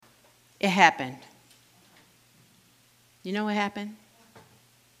It happened. You know what happened?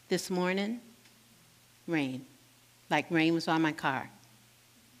 This morning, rain. Like rain was on my car.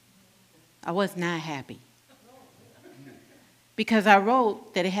 I was not happy. Because I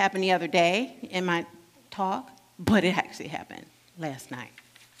wrote that it happened the other day in my talk, but it actually happened last night.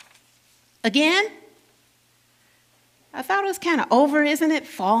 Again, I thought it was kind of over, isn't it?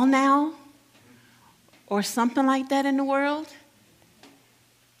 Fall now? Or something like that in the world.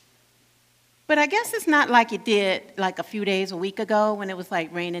 But I guess it's not like it did like a few days, a week ago, when it was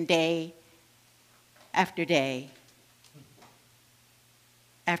like raining day after day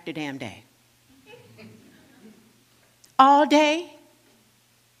after damn day. All day?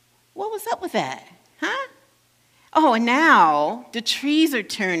 What was up with that? Huh? Oh, and now the trees are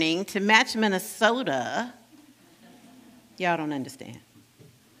turning to match Minnesota. Y'all don't understand.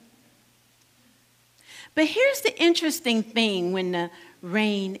 But here's the interesting thing when the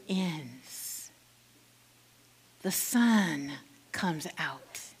rain ends. The sun comes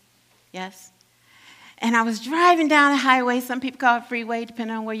out. Yes? And I was driving down the highway, some people call it freeway,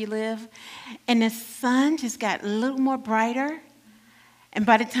 depending on where you live, and the sun just got a little more brighter. And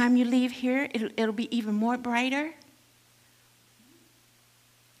by the time you leave here, it'll be even more brighter.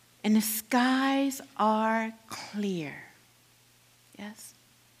 And the skies are clear. Yes?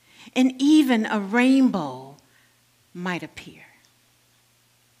 And even a rainbow might appear.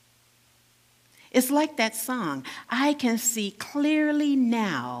 It's like that song, I can see clearly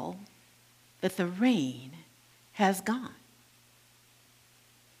now that the rain has gone.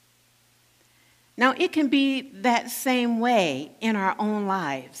 Now, it can be that same way in our own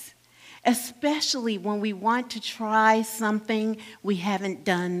lives, especially when we want to try something we haven't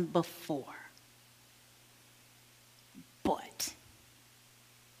done before. But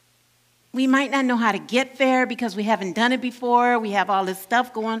we might not know how to get there because we haven't done it before. We have all this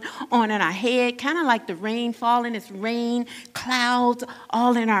stuff going on in our head, kind of like the rain falling. It's rain, clouds,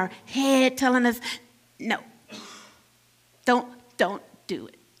 all in our head telling us, no, don't do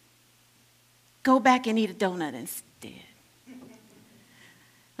it. Go back and eat a donut instead.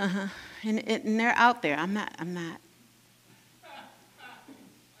 And they're out there. I'm not.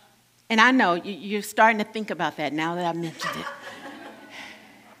 And I know you're starting to think about that now that I mentioned it.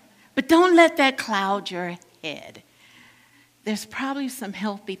 But don't let that cloud your head. There's probably some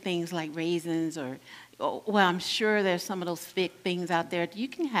healthy things like raisins well, I'm sure there's some of those thick things out there you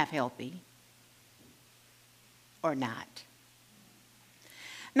can have healthy or not.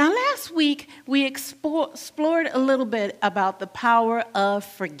 Now, last week, we explored a little bit about the power of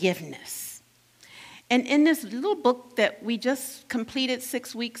forgiveness. And in this little book that we just completed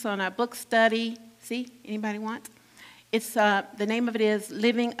 6 weeks on our book study, see, anybody want? It's the name of it is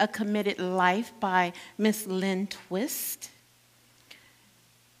Living a Committed Life by Miss Lynn Twist.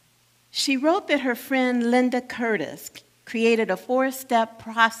 She wrote that her friend Linda Curtis created a 4-step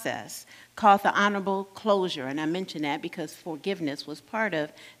process called the honorable closure, and I mention that because forgiveness was part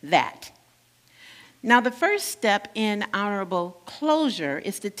of that. Now, the first step in honorable closure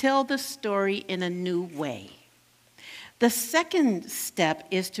is to tell the story in a new way. The second step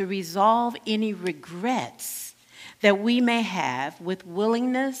is to resolve any regrets that we may have with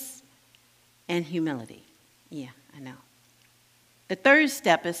willingness and humility. Yeah, I know. The third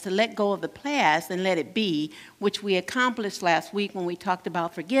step is to let go of the past and let it be, which we accomplished last week when we talked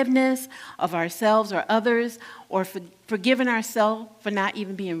about forgiveness of ourselves or others, or forgiving ourselves for not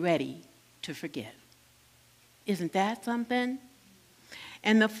even being ready to forgive. Isn't that something?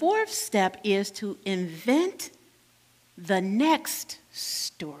 And the fourth step is to invent the next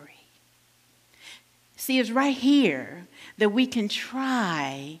story. See, it's right here that we can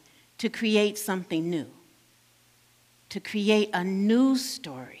try to create something new, to create a new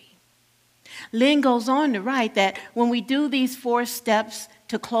story. Lynn goes on to write that when we do these 4 steps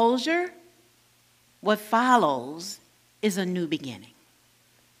to closure, what follows is a new beginning.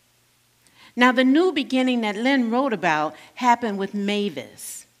 Now, the new beginning that Lynn wrote about happened with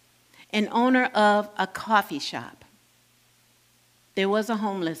Mavis, an owner of a coffee shop. There was a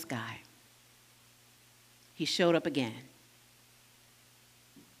homeless guy. He showed up again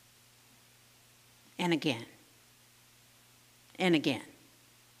and again and again.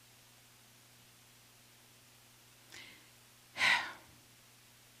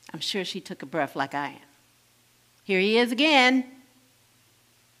 I'm sure she took a breath like I am. Here he is again.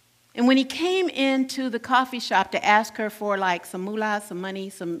 And when he came into the coffee shop to ask her for like some moolah, some money,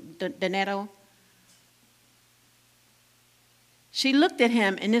 some dinero, she looked at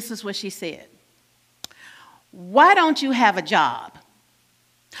him and this is what she said. Why don't you have a job?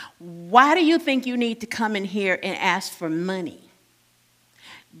 Why do you think you need to come in here and ask for money?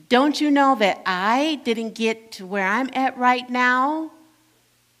 Don't you know that I didn't get to where I'm at right now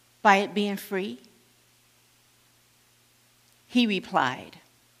by it being free? He replied,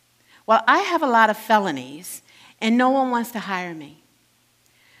 well, I have a lot of felonies, and no one wants to hire me.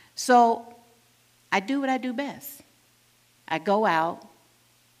 So I do what I do best. I go out,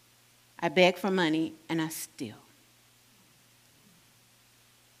 I beg for money, and I steal.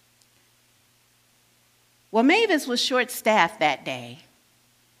 Well, Mavis was short-staffed that day,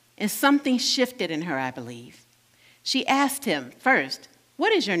 and something shifted in her, I believe. She asked him first,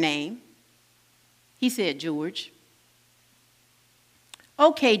 what is your name? He said, George.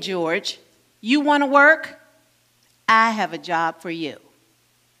 Okay, George, you want to work? I have a job for you.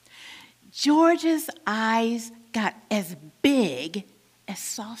 George's eyes got as big as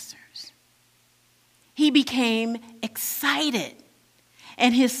saucers. He became excited,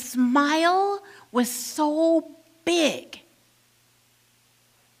 and his smile was so big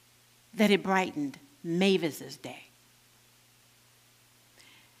that it brightened Mavis's day.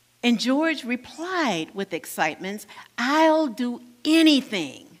 And George replied with excitement, I'll do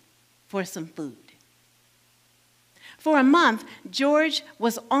anything for some food. For a month, George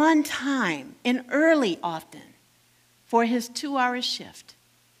was on time and early often for his 2-hour shift.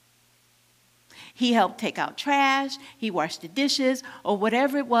 He helped take out trash, he washed the dishes, or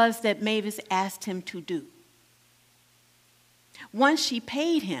whatever it was that Mavis asked him to do. Once she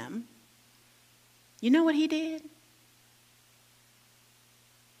paid him, you know what he did?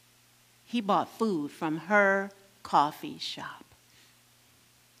 He bought food from her coffee shop.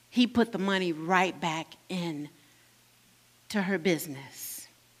 He put the money right back in to her business.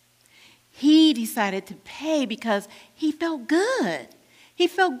 He decided to pay because he felt good. He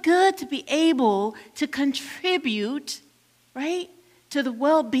felt good to be able to contribute, right, to the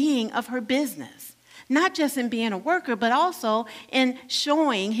well-being of her business. Not just in being a worker, but also in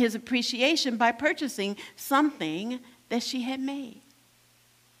showing his appreciation by purchasing something that she had made.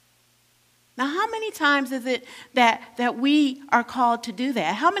 Now, how many times is it that we are called to do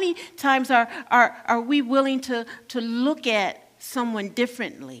that? How many times are we willing to look at someone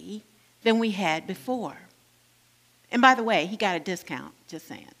differently than we had before? And by the way, he got a discount, just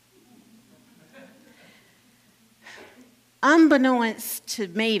saying. Unbeknownst to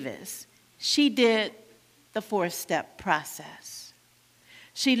Mavis, she did the 4-step process.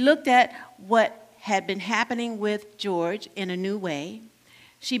 She looked at what had been happening with George in a new way.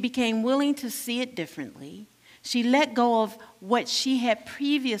 She became willing to see it differently. She let go of what she had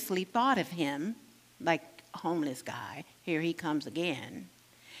previously thought of him, like a homeless guy, here he comes again.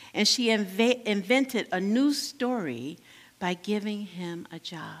 And she invented a new story by giving him a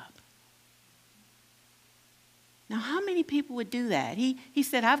job. Now, how many people would do that? He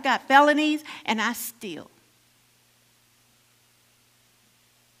said, I've got felonies and I steal.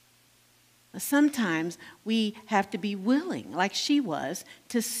 But sometimes we have to be willing, like she was,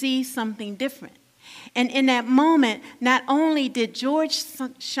 to see something different. And in that moment, not only did George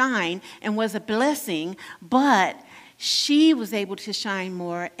shine and was a blessing, but she was able to shine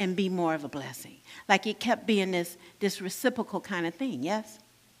more and be more of a blessing. Like it kept being this reciprocal kind of thing, yes?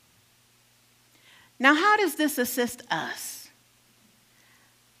 Now, how does this assist us?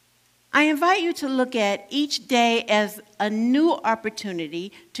 I invite you to look at each day as a new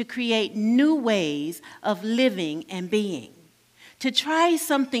opportunity to create new ways of living and being, to try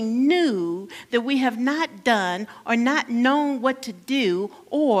something new that we have not done or not known what to do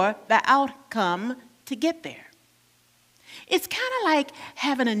or the outcome to get there. It's kind of like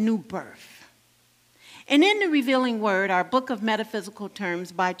having a new birth. And in The Revealing Word, our book of metaphysical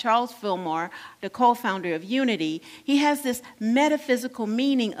terms by Charles Fillmore, the co-founder of Unity, he has this metaphysical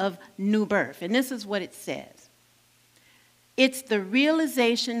meaning of new birth. And this is what it says. It's the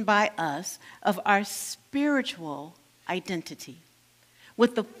realization by us of our spiritual identity,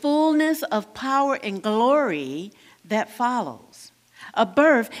 with the fullness of power and glory that follows. A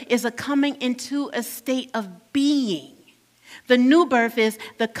birth is a coming into a state of being. The new birth is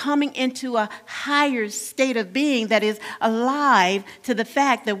the coming into a higher state of being that is alive to the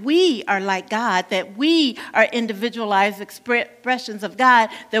fact that we are like God, that we are individualized expressions of God,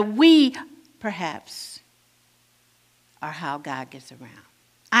 that we perhaps are how God gets around.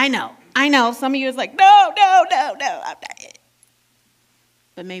 I know. Some of you is like, no, I'm not it.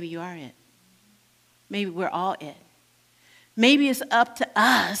 But maybe you are it. Maybe we're all it. Maybe it's up to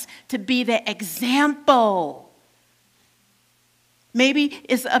us to be the example. Maybe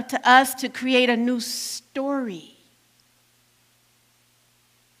it's up to us to create a new story.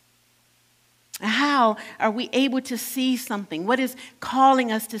 How are we able to see something? What is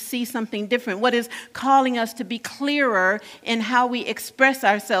calling us to see something different? What is calling us to be clearer in how we express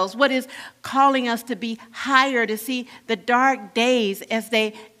ourselves? What is calling us to be higher, to see the dark days as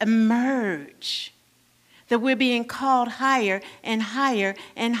they emerge? That we're being called higher and higher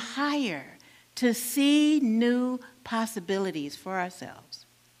and higher to see new possibilities for ourselves.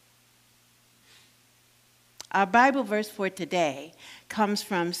 Our Bible verse for today comes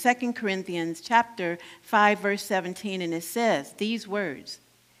from 2 Corinthians chapter 5, verse 17, and it says these words: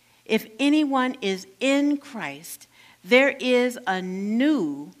 "If anyone is in Christ, there is a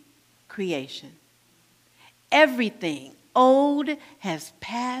new creation. Everything old has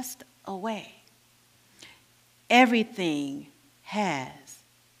passed away. Everything has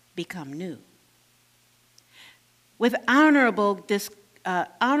become new." With honorable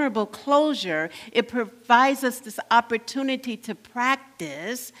closure, it provides us this opportunity to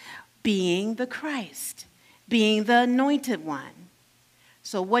practice being the Christ, being the anointed one.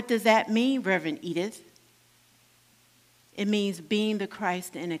 So what does that mean, Reverend Edith? It means being the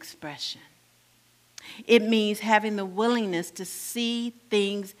Christ in expression. It means having the willingness to see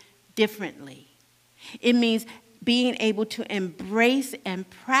things differently. It means being able to embrace and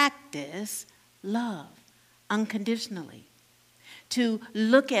practice love unconditionally, to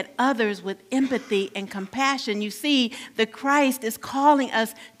look at others with empathy and compassion. You see, the Christ is calling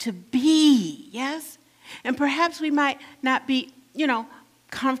us to be, yes? And perhaps we might not be,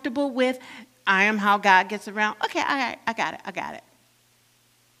 comfortable with, I am how God gets around. Okay, I got it.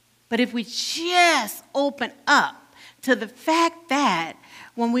 But if we just open up to the fact that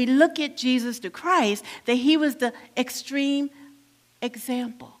when we look at Jesus the Christ, that he was the extreme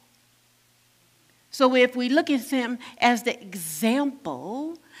example. So if we look at him as the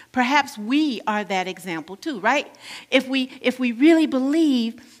example, perhaps we are that example too, right? If we really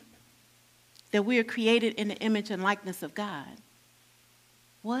believe that we are created in the image and likeness of God,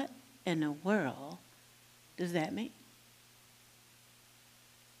 what in the world does that mean?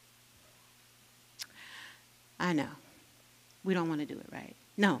 I know. We don't want to do it, right?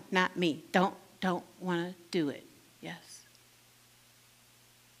 No, not me. Don't want to do it. Yes.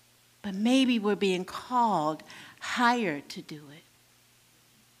 But maybe we're being called higher to do it.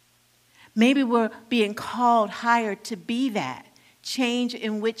 Maybe we're being called higher to be that change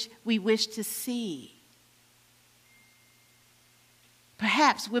in which we wish to see.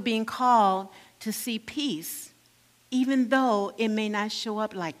 Perhaps we're being called to see peace, even though it may not show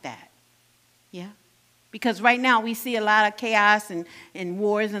up like that. Yeah? Because right now we see a lot of chaos and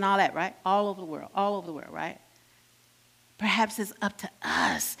wars and all that, right? All over the world, right? Perhaps it's up to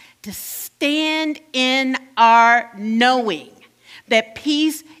us to stand in our knowing that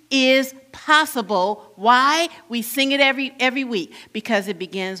peace is possible. Why? We sing it every week. Because it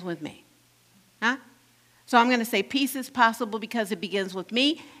begins with me. Huh? So I'm going to say peace is possible because it begins with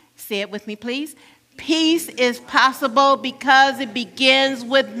me. Say it with me, please. Peace is possible because it begins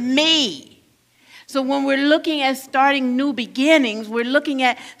with me. So when we're looking at starting new beginnings, we're looking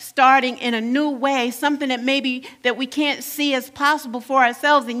at starting in a new way, something that maybe that we can't see as possible for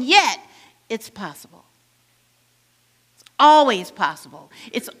ourselves, and yet it's possible. It's always possible.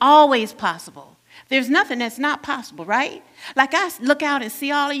 It's always possible. There's nothing that's not possible, right? Like I look out and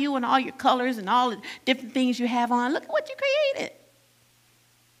see all of you and all your colors and all the different things you have on. Look at what you created.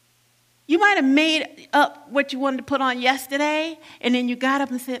 You might have made up what you wanted to put on yesterday, and then you got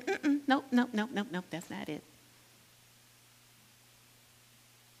up and said, nope, that's not it.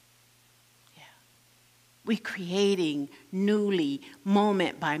 Yeah. We're creating newly,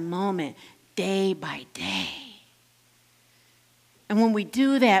 moment by moment, day by day. And when we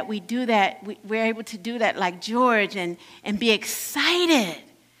do that, we're able to do that like George and be excited.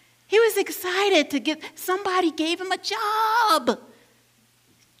 He was excited to somebody gave him a job.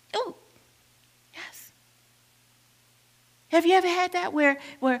 Oh. Have you ever had that where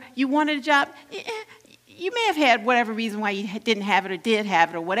you wanted a job? You may have had whatever reason why you didn't have it or did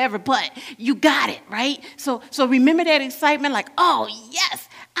have it or whatever, but you got it, right? So remember that excitement like, oh, yes,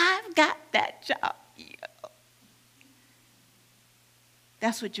 I've got that job. Yeah.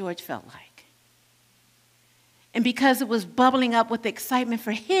 That's what George felt like. And because it was bubbling up with excitement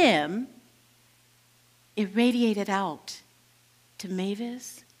for him, it radiated out to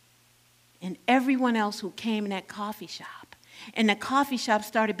Mavis and everyone else who came in that coffee shop. And the coffee shop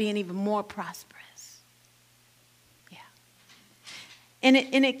started being even more prosperous. Yeah. And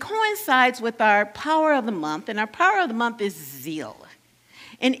it coincides with our power of the month. And our power of the month is zeal.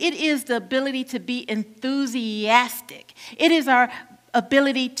 And it is the ability to be enthusiastic. It is our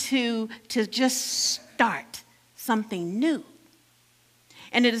ability to just start something new.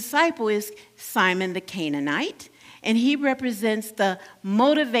 And the disciple is Simon the Canaanite, and he represents the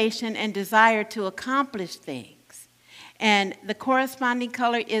motivation and desire to accomplish things. And the corresponding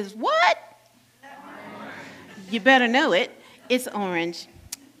color is what? Orange. You better know it. It's orange.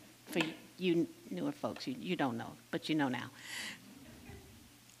 For you newer folks, you don't know, but you know now.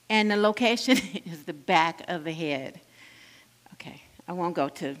 And the location is the back of the head. Okay, I won't go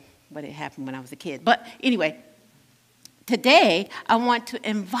to what had happened when I was a kid. But anyway, today I want to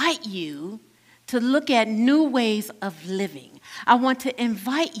invite you to look at new ways of living. I want to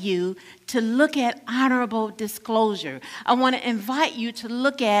invite you to look at honorable disclosure. I want to invite you to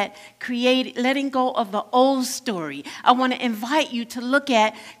look at letting go of the old story. I want to invite you to look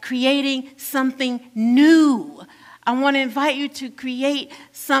at creating something new. I want to invite you to create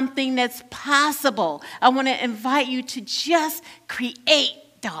something that's possible. I want to invite you to just create,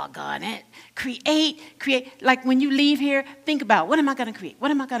 doggone it. Create. Like when you leave here, think about, what am I going to create?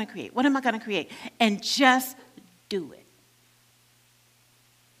 What am I going to create? What am I going to create? And just do it.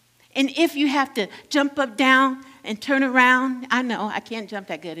 And if you have to jump up, down, and turn around, I know I can't jump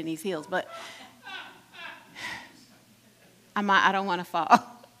that good in these heels, but I don't want to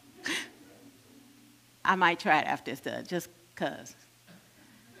fall. I might try it after it's done, just because.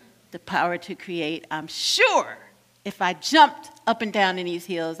 The power to create, I'm sure if I jumped up and down in these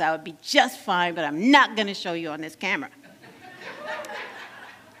heels, I would be just fine, but I'm not going to show you on this camera.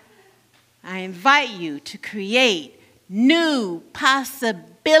 I invite you to create new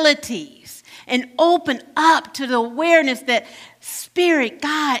possibilities and open up to the awareness that Spirit,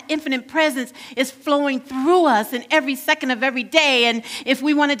 God, infinite presence is flowing through us in every second of every day. And if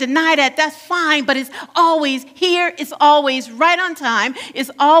we want to deny that, that's fine, but it's always here. It's always right on time. It's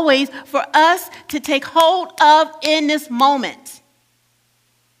always for us to take hold of in this moment,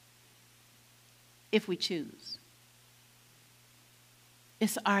 if we choose.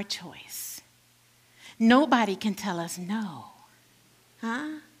 It's our choice. Nobody can tell us no.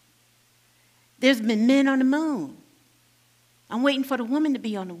 Huh? There's been men on the moon. I'm waiting for the woman to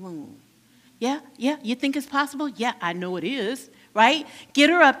be on the moon. Yeah, you think it's possible? Yeah, I know it is, right? Get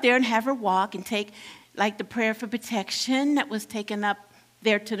her up there and have her walk and take, like the prayer for protection that was taken up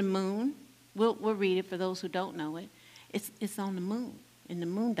there to the moon. We'll read it for those who don't know it. It's on the moon, in the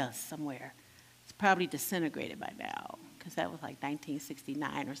moon dust somewhere. It's probably disintegrated by now, because that was like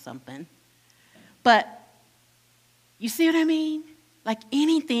 1969 or something. But you see what I mean? Like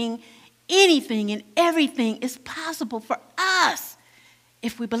anything and everything is possible for us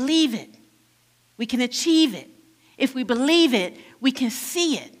if we believe it. We can achieve it. If we believe it, we can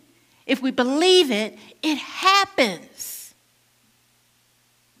see it. If we believe it, it happens.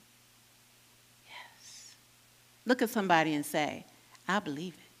 Yes. Look at somebody and say, I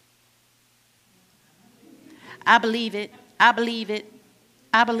believe it. I believe it. I believe it.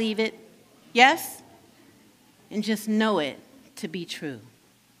 I believe it. Yes? And just know it to be true.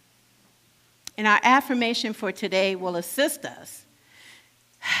 And our affirmation for today will assist us.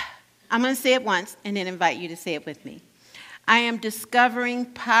 I'm going to say it once and then invite you to say it with me. I am discovering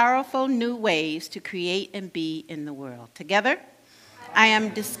powerful new ways to create and be in the world. Together? I am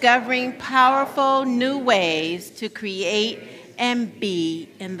discovering powerful new ways to create and be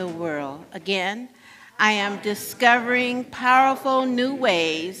in the world. Again, I am discovering powerful new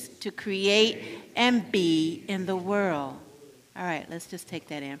ways to create and be in the world. All right, let's just take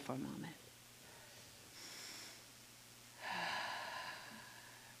that in for a moment.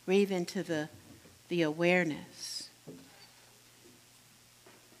 Breathe into the awareness.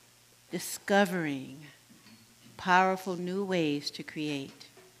 Discovering powerful new ways to create.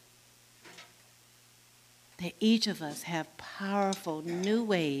 That each of us have powerful new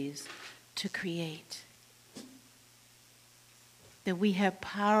ways to create. That we have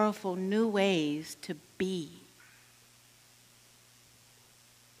powerful new ways to be.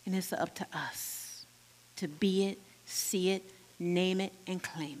 And it's up to us to be it, see it, name it, and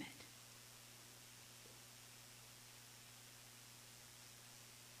claim it.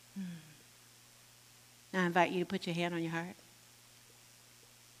 Now I invite you to put your hand on your heart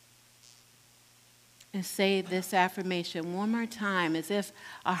and say this affirmation one more time as if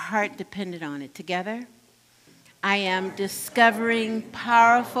our heart depended on it. Together, I am discovering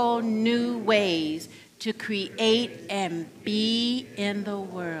powerful new ways to create and be in the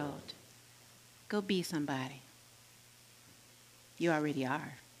world. Go be somebody. You already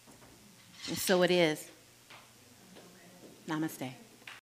are. And so it is. Namaste.